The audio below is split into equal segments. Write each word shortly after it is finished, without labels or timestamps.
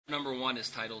Number 1 is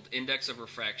titled Index of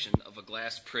Refraction of a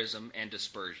Glass Prism and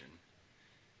Dispersion.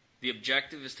 The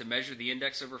objective is to measure the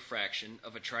index of refraction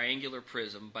of a triangular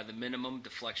prism by the minimum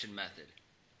deflection method.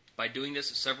 By doing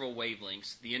this at several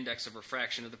wavelengths, the index of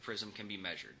refraction of the prism can be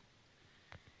measured.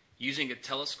 Using a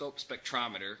telescope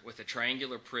spectrometer with a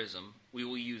triangular prism, we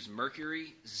will use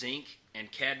mercury, zinc,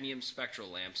 and cadmium spectral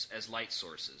lamps as light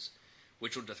sources,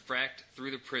 which will diffract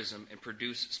through the prism and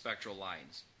produce spectral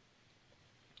lines.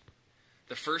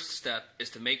 The first step is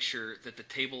to make sure that the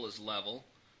table is level,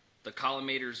 the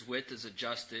collimator's width is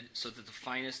adjusted so that the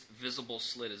finest visible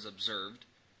slit is observed,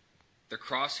 the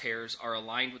crosshairs are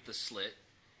aligned with the slit,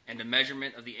 and a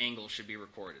measurement of the angle should be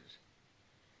recorded.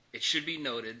 It should be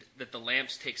noted that the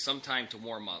lamps take some time to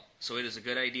warm up, so it is a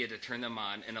good idea to turn them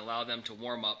on and allow them to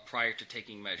warm up prior to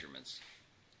taking measurements.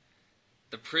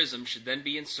 The prism should then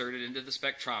be inserted into the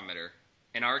spectrometer,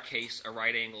 in our case a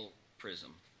right angle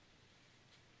prism.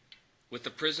 With the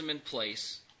prism in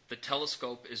place, the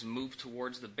telescope is moved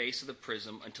towards the base of the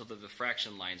prism until the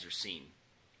diffraction lines are seen.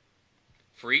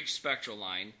 For each spectral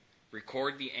line,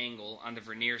 record the angle on the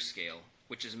vernier scale,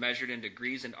 which is measured in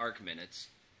degrees and arc minutes,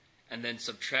 and then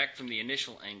subtract from the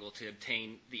initial angle to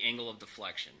obtain the angle of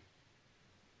deflection.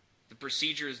 The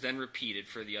procedure is then repeated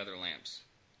for the other lamps.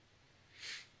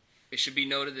 It should be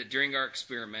noted that during our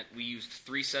experiment we used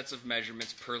 3 sets of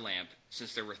measurements per lamp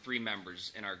since there were 3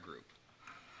 members in our group.